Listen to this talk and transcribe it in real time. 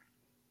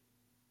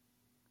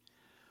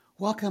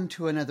Welcome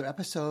to another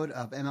episode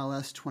of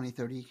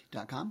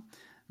MLS2030.com.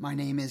 My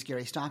name is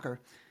Gary Stocker.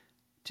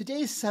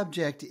 Today's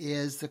subject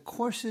is the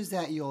courses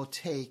that you'll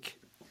take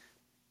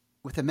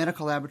with a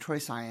medical laboratory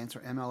science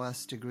or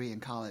MLS degree in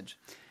college.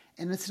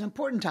 And it's an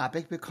important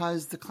topic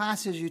because the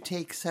classes you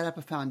take set up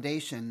a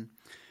foundation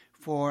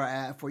for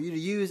you to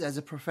use as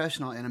a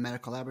professional in a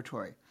medical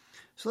laboratory.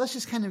 So let's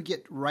just kind of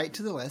get right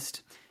to the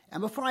list.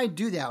 And before I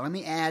do that, let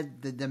me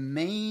add the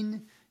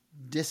main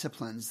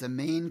disciplines, the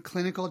main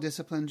clinical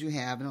disciplines you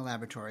have in a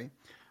laboratory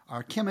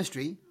are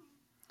chemistry,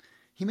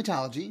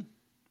 hematology,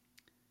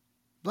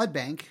 blood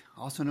bank,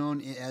 also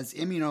known as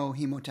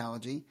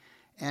immunohematology,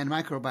 and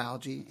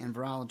microbiology and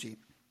virology.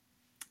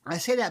 I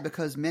say that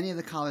because many of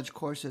the college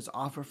courses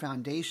offer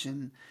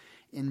foundation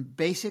in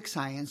basic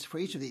science for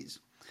each of these.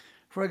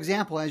 For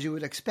example, as you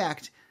would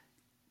expect,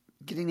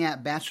 getting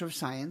that Bachelor of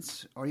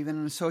Science or even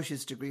an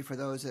associate's degree for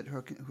those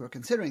who are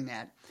considering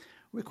that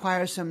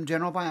requires some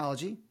general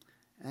biology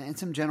and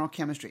some general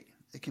chemistry.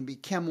 It can be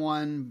Chem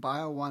 1,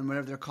 Bio 1,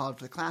 whatever they're called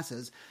for the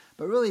classes,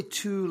 but really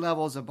 2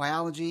 levels of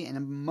biology, and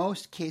in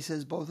most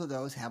cases, both of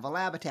those have a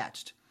lab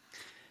attached.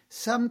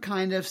 Some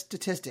kind of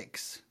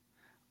statistics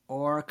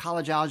or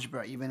college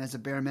algebra, even as a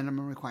bare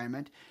minimum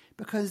requirement,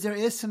 because there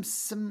is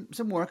some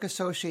work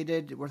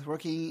associated with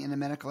working in a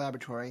medical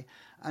laboratory,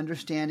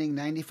 understanding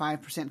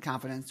 95%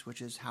 confidence,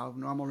 which is how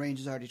normal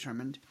ranges are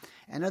determined,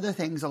 and other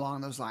things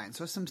along those lines.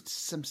 So some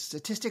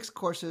statistics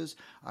courses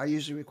are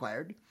usually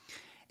required.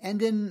 And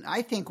then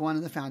I think one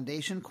of the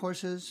foundation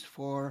courses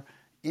for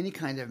any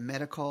kind of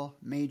medical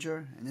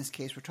major, in this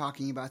case we're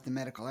talking about the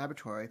medical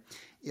laboratory,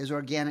 is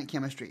organic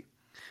chemistry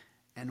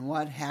and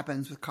what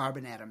happens with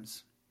carbon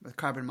atoms, with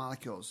carbon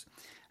molecules.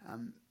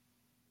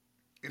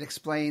 It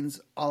explains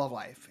all of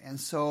life. And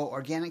so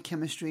organic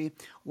chemistry,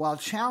 while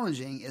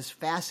challenging, is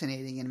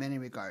fascinating in many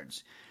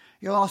regards.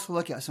 You'll also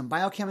look at some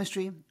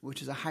biochemistry,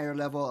 which is a higher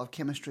level of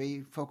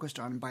chemistry focused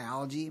on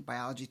biology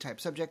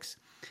type subjects.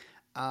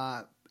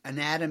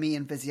 Anatomy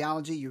and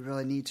physiology, you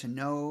really need to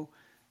know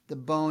the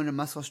bone and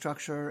muscle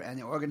structure and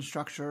the organ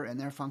structure and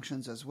their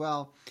functions as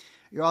well.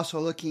 You're also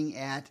looking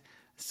at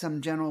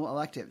some general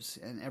electives,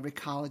 and every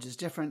college is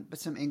different, but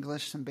some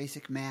English, some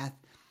basic math,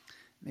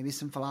 maybe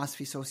some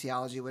philosophy,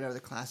 sociology, whatever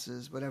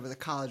the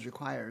college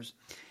requires.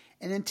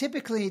 And then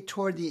typically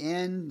toward the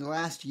end, the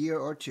last year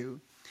or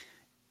two,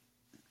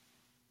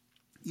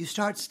 you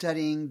start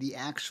studying the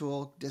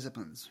actual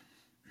disciplines.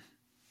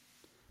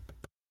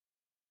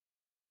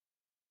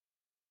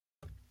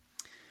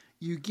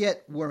 You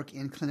get work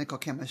in clinical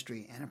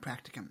chemistry and a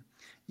practicum.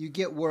 You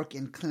get work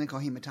in clinical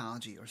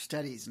hematology or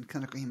studies in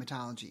clinical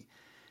hematology.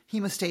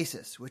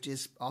 Hemostasis, which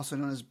is also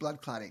known as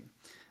blood clotting.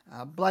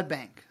 Blood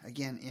bank,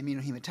 again,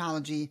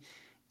 immunohematology.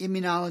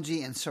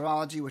 Immunology and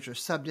serology, which are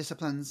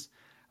subdisciplines.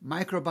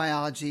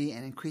 Microbiology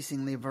and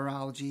increasingly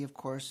virology, of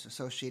course,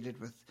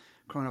 associated with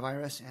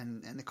coronavirus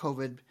and the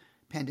COVID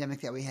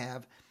pandemic that we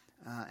have.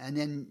 And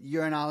then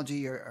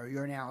urinology or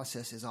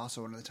urinalysis is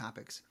also one of the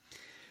topics.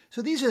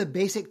 So these are the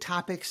basic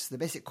topics, the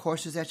basic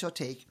courses that you'll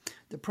take.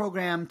 The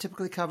program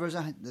typically covers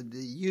the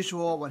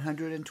usual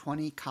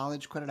 120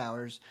 college credit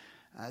hours,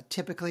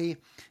 typically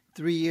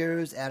 3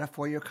 years at a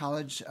 4-year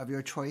college of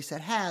your choice that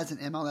has an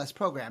MLS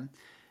program.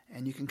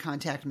 And you can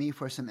contact me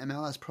for some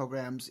MLS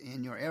programs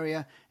in your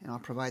area, and I'll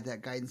provide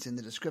that guidance in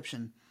the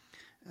description.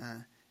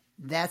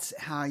 That's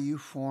how you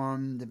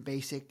form the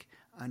basic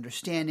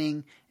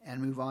understanding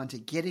and move on to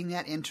getting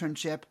that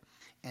internship.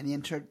 And the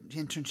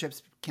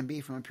internships can be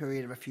from a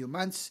period of a few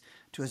months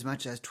to as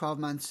much as 12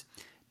 months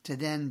to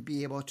then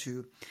be able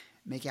to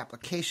make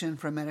application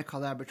for a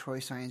medical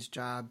laboratory science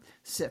job,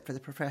 sit for the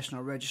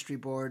Professional Registry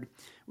Board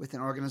with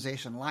an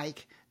organization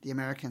like the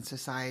American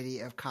Society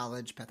of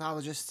College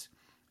Pathologists,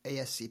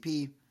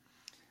 ASCP,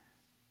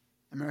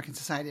 American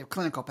Society of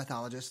Clinical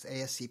Pathologists,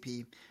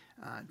 ASCP,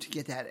 to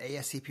get that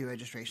ASCP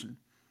registration.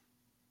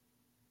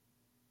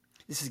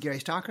 This is Gary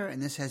Stocker,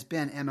 and this has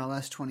been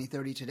MLS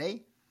 2030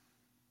 Today.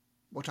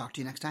 We'll talk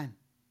to you next time.